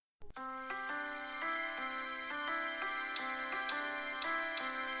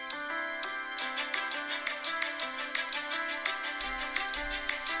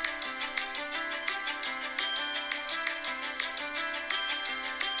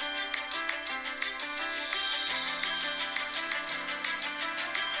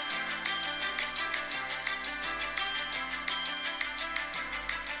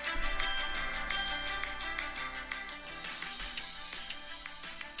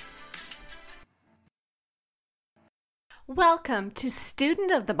Welcome to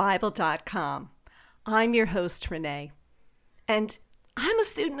studentofthebible.com. I'm your host, Renee, and I'm a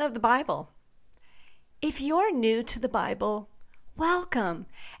student of the Bible. If you're new to the Bible, welcome,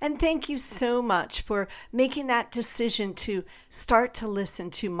 and thank you so much for making that decision to start to listen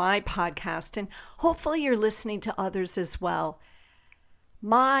to my podcast, and hopefully you're listening to others as well.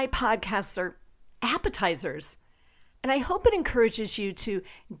 My podcasts are appetizers, and I hope it encourages you to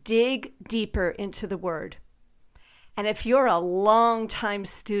dig deeper into the Word. And if you're a long-time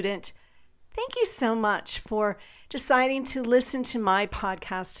student, thank you so much for deciding to listen to my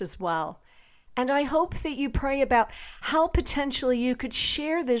podcast as well. And I hope that you pray about how potentially you could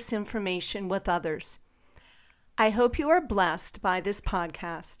share this information with others. I hope you are blessed by this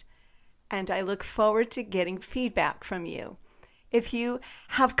podcast, and I look forward to getting feedback from you. If you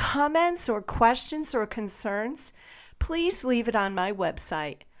have comments or questions or concerns, please leave it on my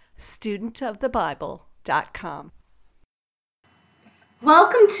website, studentofthebible.com.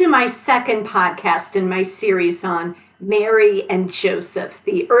 Welcome to my second podcast in my series on Mary and Joseph,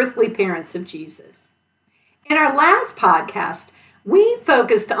 the earthly parents of Jesus. In our last podcast, we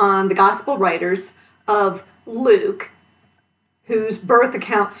focused on the gospel writers of Luke, whose birth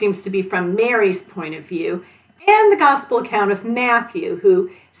account seems to be from Mary's point of view, and the gospel account of Matthew,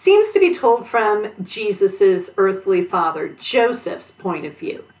 who seems to be told from Jesus's earthly father, Joseph's point of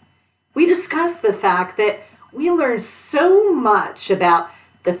view. We discussed the fact that we learn so much about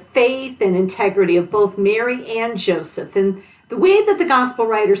the faith and integrity of both Mary and Joseph, and the way that the gospel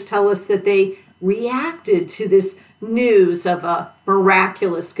writers tell us that they reacted to this news of a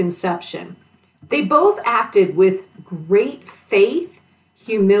miraculous conception. They both acted with great faith,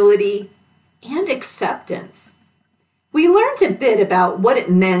 humility, and acceptance. We learned a bit about what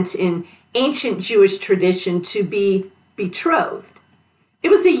it meant in ancient Jewish tradition to be betrothed. It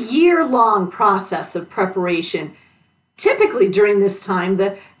was a year-long process of preparation. Typically during this time,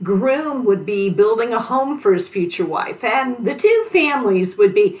 the groom would be building a home for his future wife, and the two families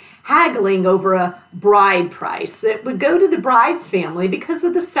would be haggling over a bride price that would go to the bride's family because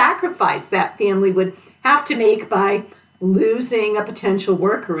of the sacrifice that family would have to make by losing a potential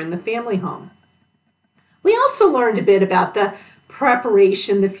worker in the family home. We also learned a bit about the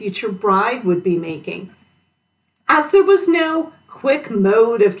preparation the future bride would be making. As there was no quick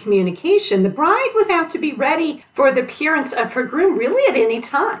mode of communication, the bride would have to be ready for the appearance of her groom really at any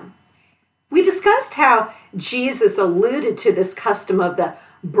time. We discussed how Jesus alluded to this custom of the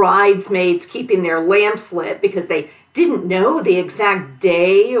bridesmaids keeping their lamps lit because they didn't know the exact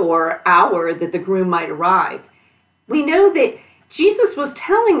day or hour that the groom might arrive. We know that Jesus was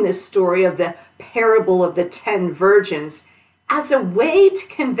telling this story of the parable of the 10 virgins as a way to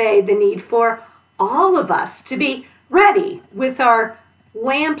convey the need for all of us to be ready with our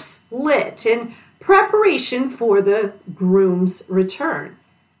lamps lit in preparation for the groom's return.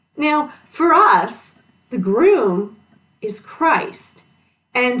 Now, for us, the groom is Christ,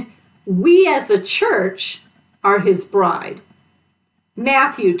 and we as a church are his bride.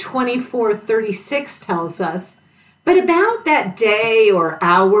 Matthew 24:36 tells us, "But about that day or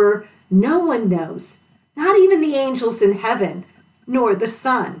hour, no one knows, not even the angels in heaven, nor the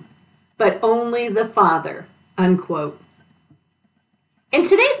Son, but only the Father." Unquote. In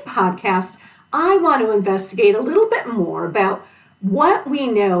today's podcast, I want to investigate a little bit more about what we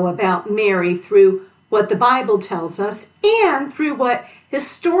know about Mary through what the Bible tells us and through what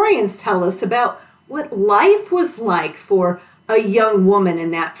historians tell us about what life was like for a young woman in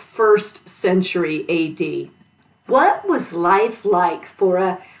that first century AD. What was life like for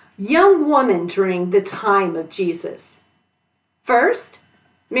a young woman during the time of Jesus? First,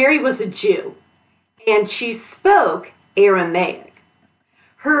 Mary was a Jew, and she spoke Aramaic.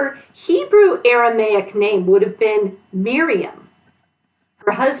 Her Hebrew Aramaic name would have been Miriam.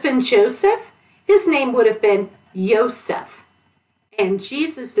 Her husband Joseph, his name would have been Yosef. And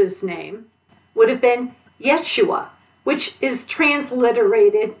Jesus' name would have been Yeshua, which is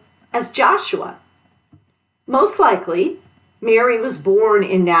transliterated as Joshua. Most likely, Mary was born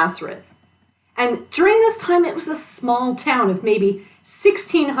in Nazareth. And during this time, it was a small town of maybe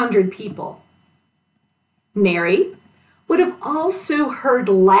 1,600 people. Mary would have also heard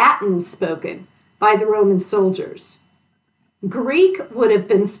Latin spoken by the Roman soldiers. Greek would have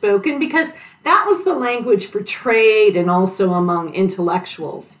been spoken because that was the language for trade and also among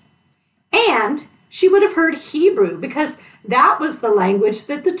intellectuals. And she would have heard Hebrew because that was the language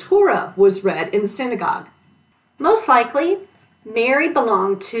that the Torah was read in the synagogue. Most likely, Mary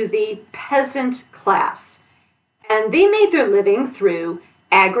belonged to the peasant class, and they made their living through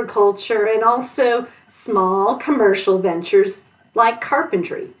agriculture and also small commercial ventures like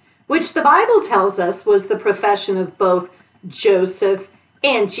carpentry, which the Bible tells us was the profession of both Joseph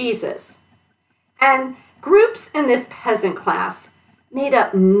and Jesus. And groups in this peasant class made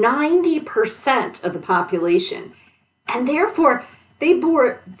up 90% of the population, and therefore they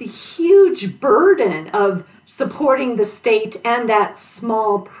bore the huge burden of supporting the state and that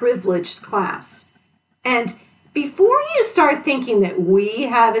small privileged class. And before you start thinking that we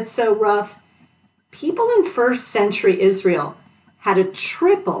have it so rough, people in first century Israel had a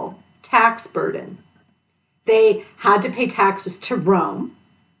triple tax burden. They had to pay taxes to Rome,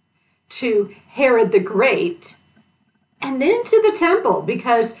 to Herod the Great, and then to the temple,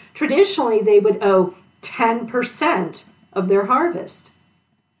 because traditionally they would owe 10% of their harvest.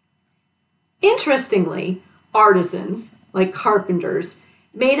 Interestingly, artisans, like carpenters,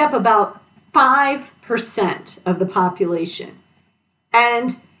 made up about 5% of the population,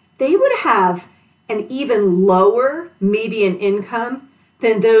 and they would have an even lower median income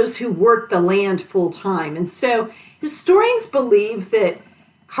than those who worked the land full time. And so historians believe that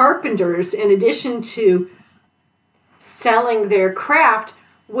carpenters, in addition to selling their craft,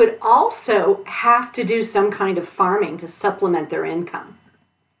 would also have to do some kind of farming to supplement their income.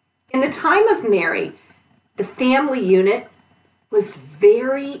 In the time of Mary, the family unit was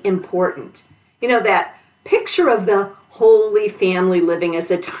very important. You know, that picture of the Holy Family living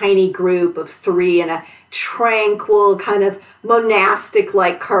as a tiny group of three in a tranquil, kind of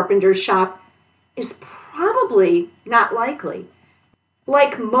monastic-like carpenter shop is probably not likely.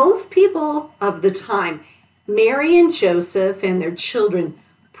 Like most people of the time, Mary and Joseph and their children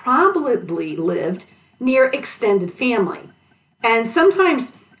probably lived near extended family. And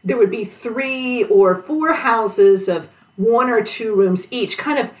sometimes there would be 3 or 4 houses of 1 or 2 rooms each,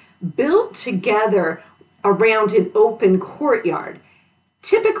 kind of built together around an open courtyard.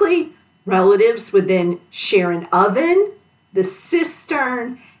 Typically, relatives would then share an oven, the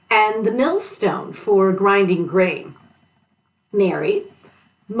cistern, and the millstone for grinding grain. Mary,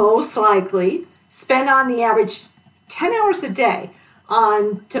 most likely, spent on the average 10 hours a day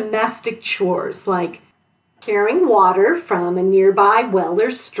on domestic chores like carrying water from a nearby well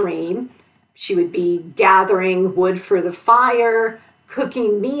or stream. She would be gathering wood for the fire,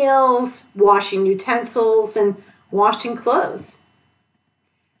 cooking meals, washing utensils, and washing clothes.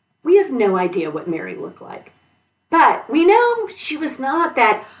 We have no idea what Mary looked like, but we know she was not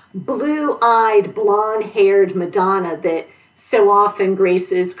that blue-eyed, blonde-haired Madonna that so often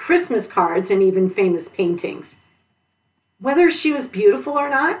graces Christmas cards and even famous paintings. Whether she was beautiful or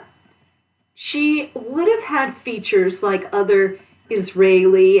not, she would have had features like other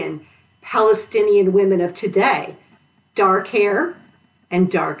Israeli and Palestinian women of today, dark hair and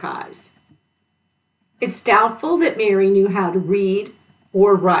dark eyes. It's doubtful that Mary knew how to read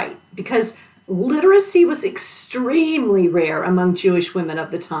or write because literacy was extremely rare among Jewish women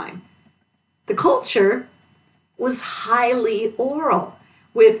of the time. The culture was highly oral,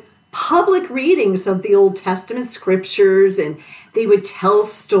 with public readings of the Old Testament scriptures, and they would tell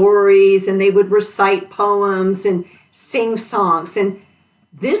stories and they would recite poems and sing songs. And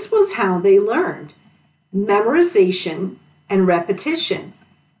this was how they learned: memorization and repetition.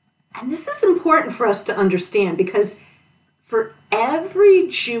 And this is important for us to understand because for every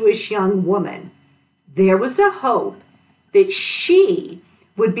Jewish young woman, there was a hope that she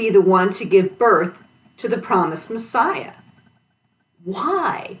would be the one to give birth to the promised Messiah.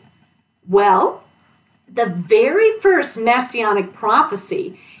 Why? Well, the very first messianic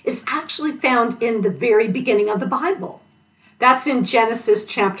prophecy is actually found in the very beginning of the Bible. That's in Genesis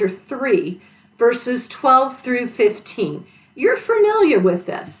chapter 3, verses 12 through 15. You're familiar with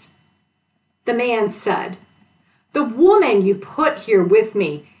this. The man said, "The woman you put here with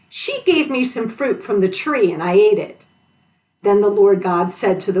me, she gave me some fruit from the tree and I ate it." Then the Lord God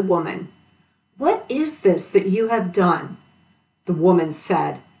said to the woman, "What is this that you have done?" The woman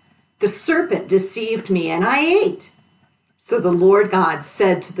said, "The serpent deceived me and I ate." So the Lord God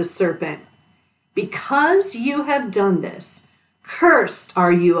said to the serpent, "Because you have done this, cursed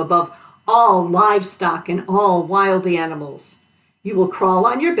are you above all livestock and all wild animals. You will crawl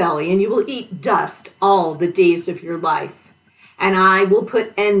on your belly and you will eat dust all the days of your life. And I will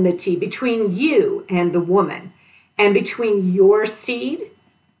put enmity between you and the woman, and between your seed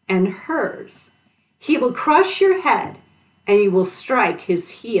and hers. He will crush your head and you will strike his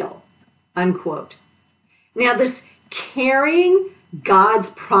heel." Unquote. Now, this carrying God's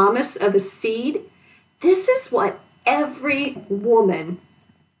promise of a seed, this is what every woman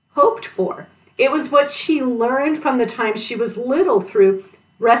hoped for. It was what she learned from the time she was little through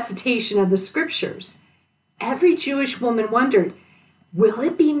recitation of the scriptures. Every Jewish woman wondered, will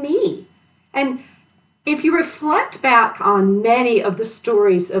it be me? And If you reflect back on many of the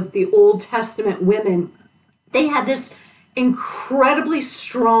stories of the Old Testament women, they had this incredibly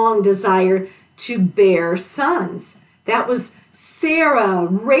strong desire to bear sons. That was Sarah,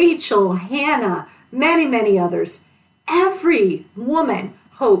 Rachel, Hannah, many, many others. Every woman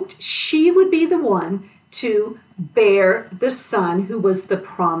hoped she would be the one to bear the son who was the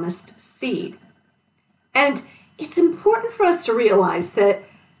promised seed. And it's important for us to realize that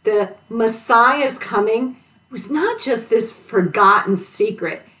the Messiah's coming was not just this forgotten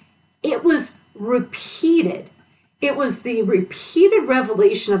secret. It was repeated. It was the repeated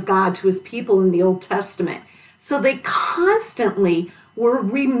revelation of God to his people in the Old Testament. So they constantly were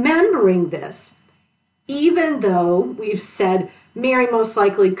remembering this, even though we've said Mary most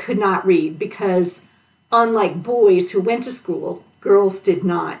likely could not read because, unlike boys who went to school, girls did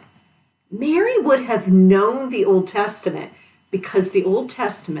not. Mary would have known the Old Testament because the Old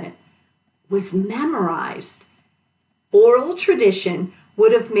Testament was memorized. Oral tradition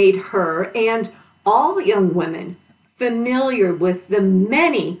would have made her and all young women familiar with the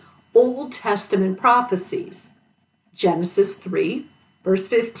many Old Testament prophecies. Genesis 3, verse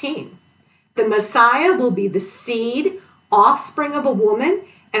 15. The Messiah will be the seed, offspring of a woman,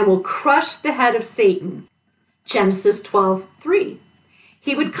 and will crush the head of Satan. Genesis 12, 3.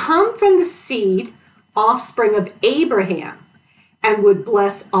 He would come from the seed, offspring of Abraham, and would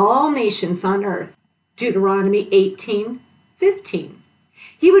bless all nations on earth. Deuteronomy 18, 15.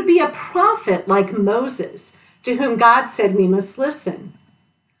 He would be a prophet like Moses, to whom God said we must listen.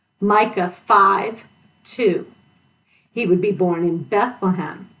 Micah 5, 2. He would be born in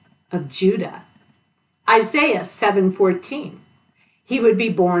Bethlehem of Judah. Isaiah 7:14. He would be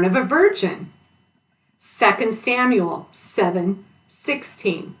born of a virgin. 2 Samuel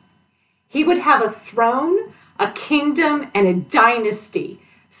 7:16. He would have a throne, a kingdom, and a dynasty,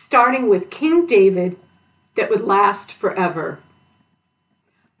 starting with King David, that would last forever.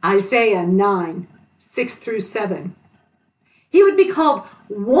 Isaiah 9, 6 through 7. He would be called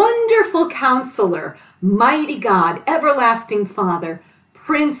Wonderful Counselor, Mighty God, Everlasting Father,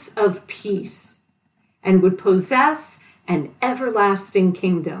 Prince of Peace, and would possess an everlasting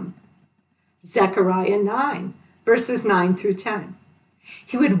kingdom. Zechariah 9, verses 9 through 10.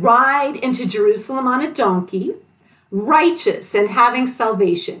 He would ride into Jerusalem on a donkey, righteous and having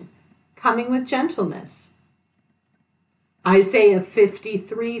salvation, coming with gentleness. Isaiah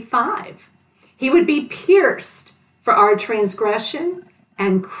 53, 5. He would be pierced for our transgression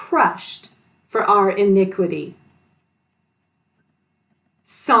and crushed for our iniquity.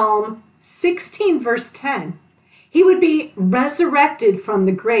 Psalm 16, verse 10. He would be resurrected from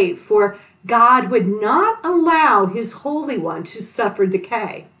the grave, for God would not allow his Holy One to suffer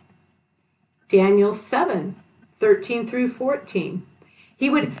decay. Daniel 7, 13 through 14. He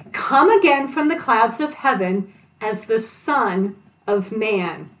would come again from the clouds of heaven as the Son of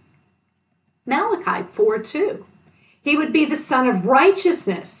Man. Malachi 4:2. He would be the Son of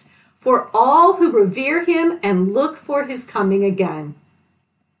Righteousness for all who revere him and look for his coming again.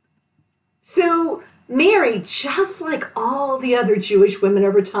 So Mary, just like all the other Jewish women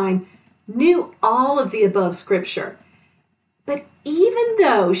over time, knew all of the above scripture. But even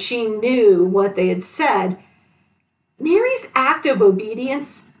though she knew what they had said, Mary's act of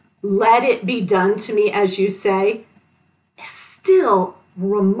obedience, let it be done to me as you say, is still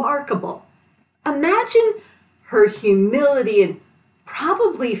remarkable. Imagine her humility and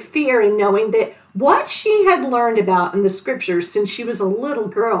probably fear in knowing that what she had learned about in the scriptures since she was a little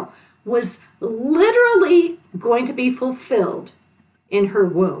girl was literally going to be fulfilled in her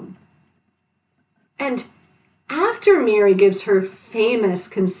womb. And after Mary gives her famous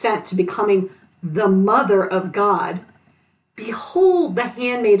consent to becoming the mother of God, behold the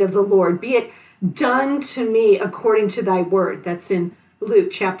handmaid of the Lord, be it done to me according to thy word. That's in Luke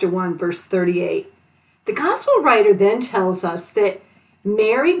chapter 1, verse 38. The gospel writer then tells us that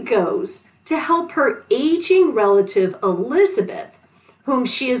Mary goes to help her aging relative Elizabeth, whom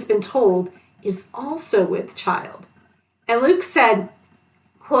she has been told is also with child. And Luke said,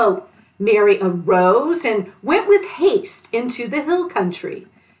 quote, Mary arose and went with haste into the hill country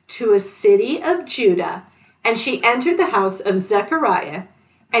to a city of Judah, and she entered the house of Zechariah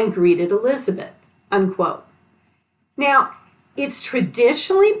and greeted Elizabeth, unquote. Now, it's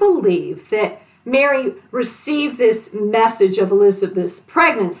traditionally believed that Mary received this message of Elizabeth's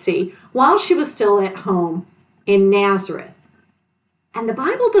pregnancy while she was still at home in Nazareth. And the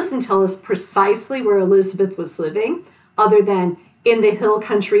Bible doesn't tell us precisely where Elizabeth was living, other than in the hill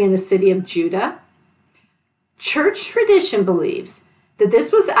country in the city of Judah. Church tradition believes that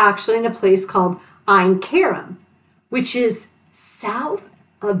this was actually in a place called Ein Kerem, which is south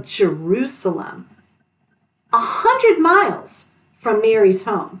of Jerusalem. 100 miles from Mary's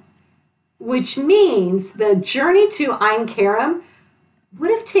home, which means the journey to Ein Kerem would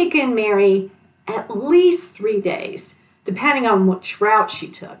have taken Mary at least 3 days, depending on which route she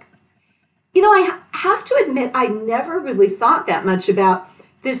took. I have to admit, I never really thought that much about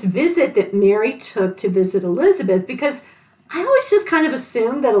this visit that Mary took to visit Elizabeth, because I always just kind of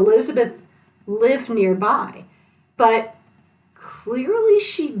assumed that Elizabeth lived nearby. But clearly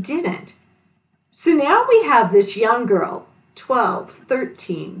she didn't. So now we have this young girl, 12,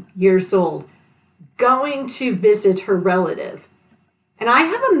 13 years old, going to visit her relative. And I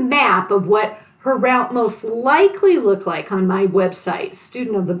have a map of what her route most likely looked like on my website,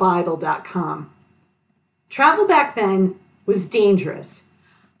 studentofthebible.com. Travel back then was dangerous.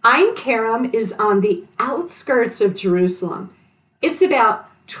 Ein Kerem is on the outskirts of Jerusalem. It's about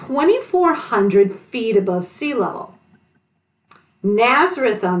 2,400 feet above sea level.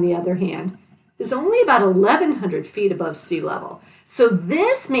 Nazareth, on the other hand, is only about 1,100 feet above sea level. So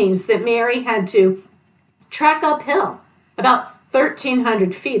this means that Mary had to trek uphill about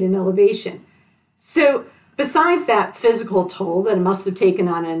 1,300 feet in elevation. So besides that physical toll that it must have taken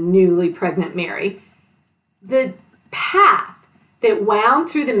on a newly pregnant Mary, the path that wound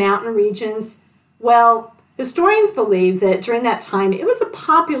through the mountain regions, well, historians believe that during that time it was a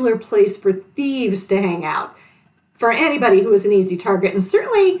popular place for thieves to hang out, for anybody who was an easy target. And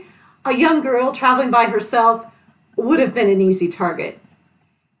certainly a young girl traveling by herself would have been an easy target.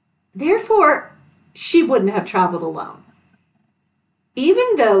 Therefore, she wouldn't have traveled alone.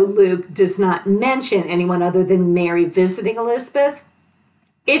 Even though Luke does not mention anyone other than Mary visiting Elizabeth,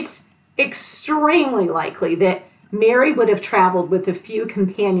 it's extremely likely that Mary would have traveled with a few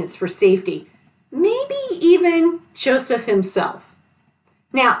companions for safety, maybe even Joseph himself.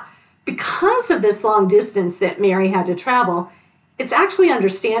 Now, because of this long distance that Mary had to travel, it's actually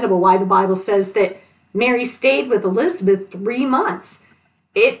understandable why the Bible says that Mary stayed with Elizabeth 3 months.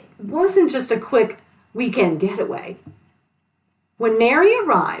 It wasn't just a quick weekend getaway. When Mary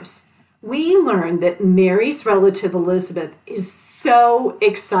arrives, we learn that Mary's relative Elizabeth is so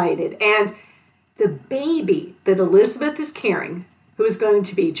excited, and the baby that Elizabeth is carrying, who is going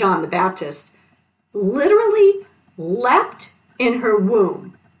to be John the Baptist, literally leapt in her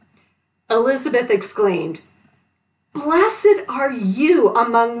womb. Elizabeth exclaimed, "Blessed are you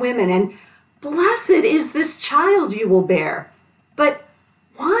among women, and blessed is this child you will bear. But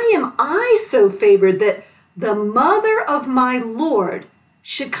why am I so favored that the mother of my Lord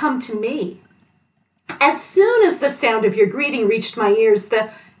should come to me?" As soon as the sound of your greeting reached my ears,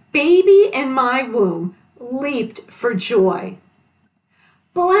 the baby in my womb leaped for joy.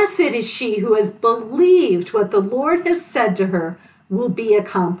 Blessed is she who has believed what the Lord has said to her will be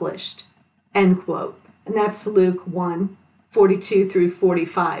accomplished. End quote. And that's Luke 1:42 through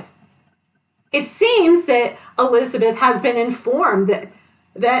 45. It seems that Elizabeth has been informed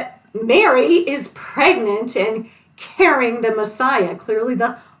that Mary is pregnant and carrying the Messiah. Clearly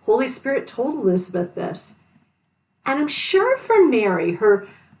the Holy Spirit told Elizabeth this. And I'm sure for Mary, her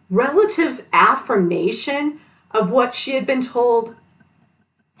relative's affirmation of what she had been told,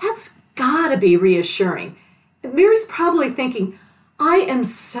 that's gotta be reassuring. And Mary's probably thinking, I am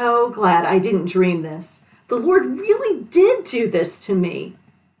so glad I didn't dream this. The Lord really did do this to me.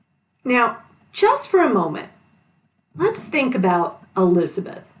 Now, just for a moment, let's think about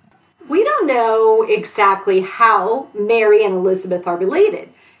Elizabeth. We don't know exactly how Mary and Elizabeth are related.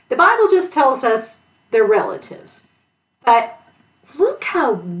 The Bible just tells us they're relatives. But look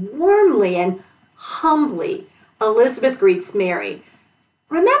how warmly and humbly Elizabeth greets Mary.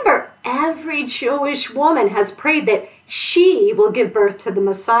 Remember, every Jewish woman has prayed that she will give birth to the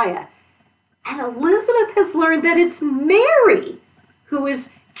Messiah. And Elizabeth has learned that it's Mary who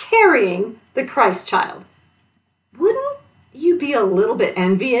is carrying the Christ child. Wouldn't you be a little bit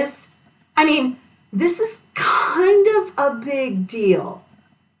envious? I mean, this is kind of a big deal.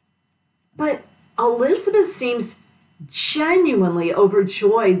 But Elizabeth seems genuinely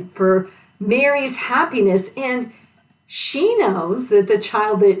overjoyed for Mary's happiness, and she knows that the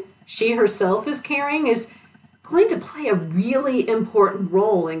child that she herself is carrying is going to play a really important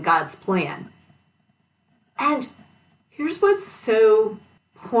role in God's plan. And here's what's so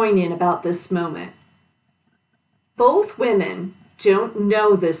poignant about this moment. Both women don't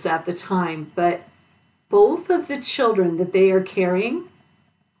know this at the time, but both of the children that they are carrying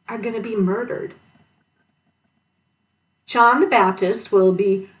are going to be murdered. John the Baptist will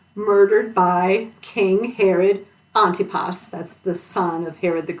be murdered by King Herod Antipas, that's the son of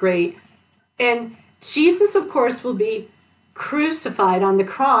Herod the Great. And Jesus, of course, will be crucified on the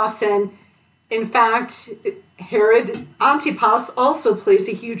cross. And in fact, Herod Antipas also plays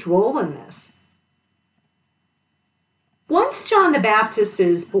a huge role in this. Once John the Baptist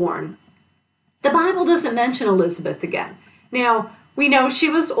is born, the Bible doesn't mention Elizabeth again. Now, we know she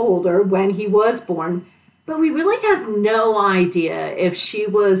was older when he was born, but we really have no idea if she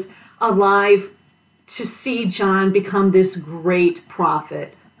was alive to see John become this great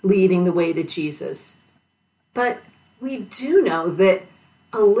prophet leading the way to Jesus. But we do know that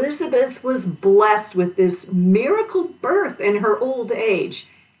Elizabeth was blessed with this miracle birth in her old age,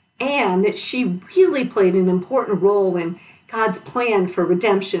 and that she really played an important role in God's plan for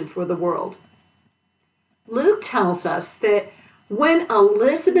redemption for the world. Luke tells us that when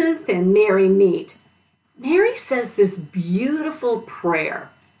Elizabeth and Mary meet, Mary says this beautiful prayer.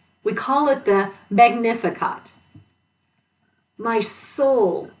 We call it the Magnificat. My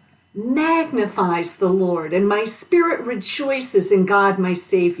soul magnifies the Lord, and my spirit rejoices in God my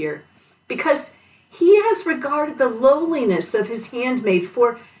Savior, because he has regarded the lowliness of his handmaid.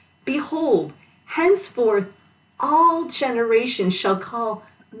 For behold, henceforth all generations shall call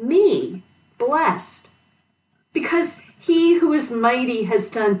me blessed, because he who is mighty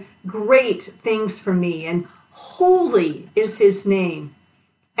has done great things for me, and holy is his name.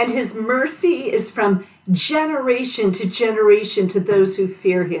 And his mercy is from generation to generation to those who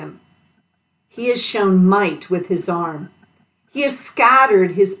fear him. He has shown might with his arm. He has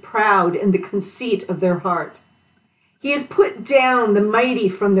scattered his proud in the conceit of their heart. He has put down the mighty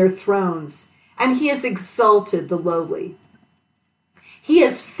from their thrones, and he has exalted the lowly. He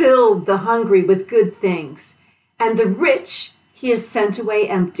has filled the hungry with good things, and the rich he has sent away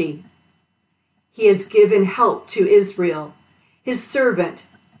empty. He has given help to Israel, his servant,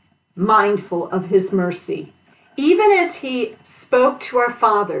 mindful of his mercy, even as he spoke to our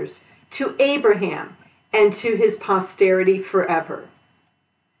fathers, to Abraham, and to his posterity forever.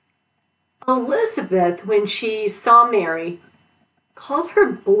 Elizabeth, when she saw Mary, called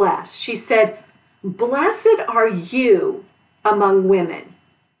her blessed. She said, "Blessed are you among women."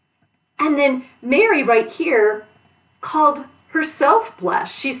 And then Mary, right here, called herself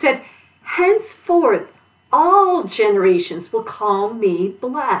blessed. She said, "Henceforth all generations will call me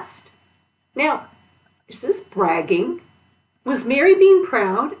blessed." Now, is this bragging? Was Mary being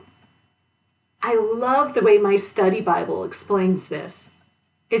proud? I love the way my study Bible explains this.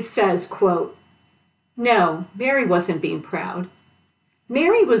 It says, quote, "No, Mary wasn't being proud.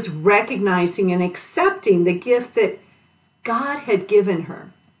 Mary was recognizing and accepting the gift that God had given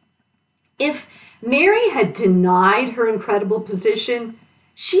her. If Mary had denied her incredible position,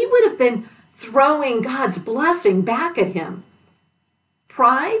 she would have been throwing God's blessing back at him.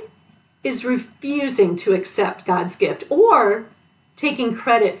 Pride is refusing to accept God's gift or taking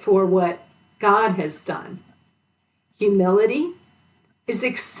credit for what God has done. Humility is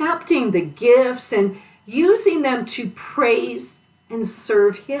accepting the gifts and using them to praise and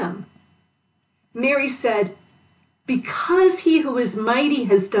serve him. Mary said, "Because he who is mighty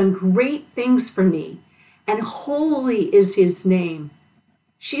has done great things for me, and holy is his name."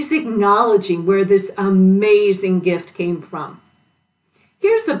 She's acknowledging where this amazing gift came from.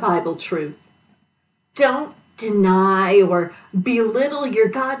 Here's a Bible truth. Don't deny or belittle your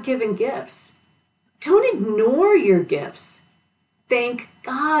God-given gifts. Don't ignore your gifts. Thank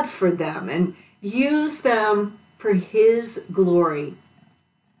God for them and use them for his glory.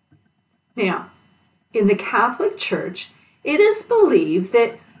 Now, in the Catholic Church, it is believed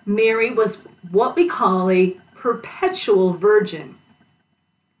that Mary was what we call a perpetual virgin.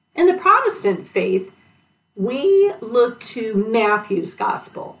 In the Protestant faith, we look to Matthew's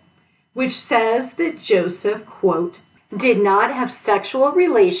Gospel, which says that Joseph, quote, "did not have sexual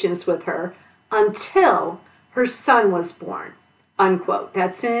relations with her until her son was born," unquote.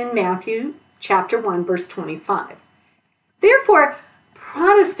 That's in Matthew chapter 1, verse 25. Therefore,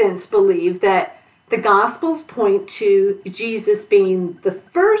 Protestants believe that the Gospels point to Jesus being the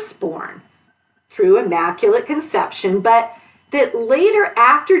firstborn through immaculate conception, but that later,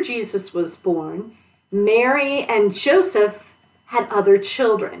 after Jesus was born, Mary and Joseph had other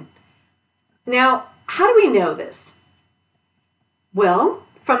children. Now, how do we know this? Well,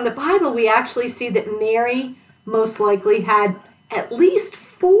 from the Bible, we actually see that Mary most likely had at least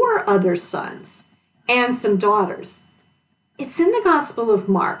 4 other sons and some daughters. It's in the Gospel of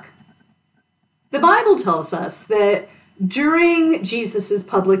Mark. The Bible tells us that during Jesus'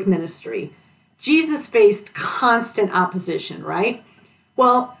 public ministry, Jesus faced constant opposition, right?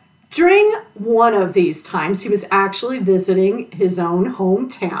 Well, during one of these times, he was actually visiting his own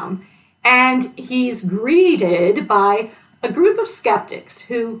hometown, and he's greeted by a group of skeptics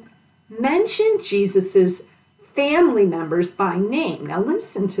who mentioned Jesus' family members by name. Now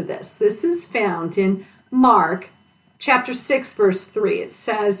listen to this. This is found in Mark chapter 6, verse 3. It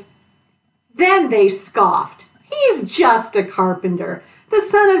says, "Then they scoffed. 'He He's just a carpenter, the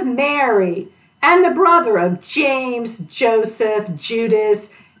son of Mary, and the brother of James, Joseph,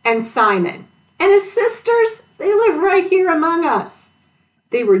 Judas, and Simon. And his sisters, they live right here among us.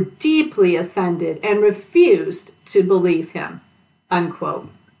 They were deeply offended and refused to believe him." Unquote.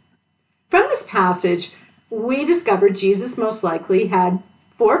 From this passage, we discovered Jesus most likely had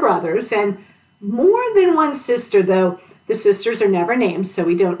 4 brothers and more than one sister, though the sisters are never named, so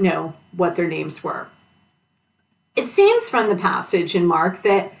we don't know what their names were. It seems from the passage in Mark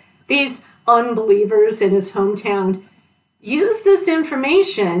that these unbelievers in his hometown used this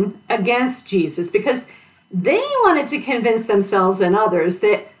information against Jesus because they wanted to convince themselves and others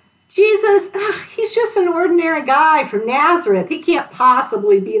that Jesus, he's just an ordinary guy from Nazareth. He can't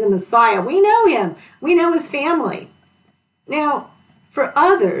possibly be the Messiah. We know him. We know his family. Now, for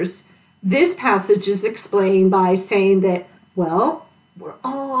others, this passage is explained by saying that, well, we're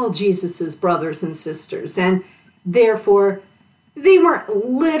all Jesus's brothers and sisters, and therefore they weren't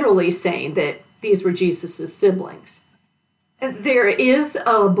literally saying that these were Jesus's siblings. There is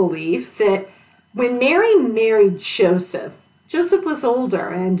a belief that when Mary married Joseph, Joseph was older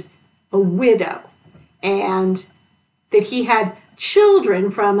and a widow, and that he had children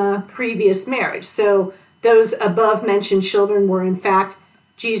from a previous marriage. So those above mentioned children were in fact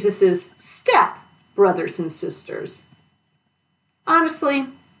Jesus's step brothers and sisters. Honestly,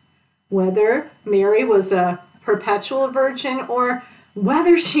 whether Mary was a perpetual virgin or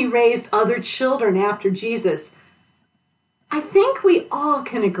whether she raised other children after Jesus, I think we all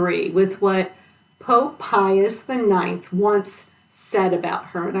can agree with what Pope Pius IX once said about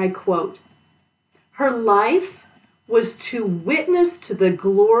her, and I quote, "Her life was to witness to the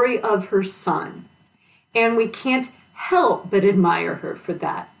glory of her Son, and we can't help but admire her for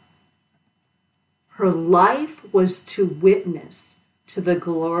that." Her life was to witness to the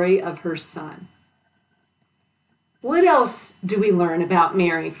glory of her Son. What else do we learn about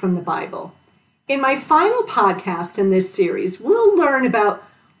Mary from the Bible? In my final podcast in this series, we'll learn about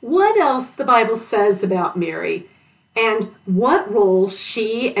what else the Bible says about Mary and what role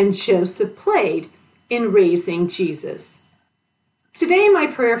she and Joseph played in raising Jesus. Today, my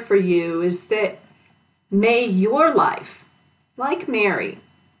prayer for you is that may your life, like Mary,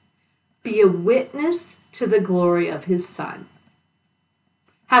 be a witness to the glory of his Son.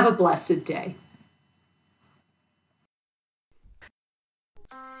 Have a blessed day.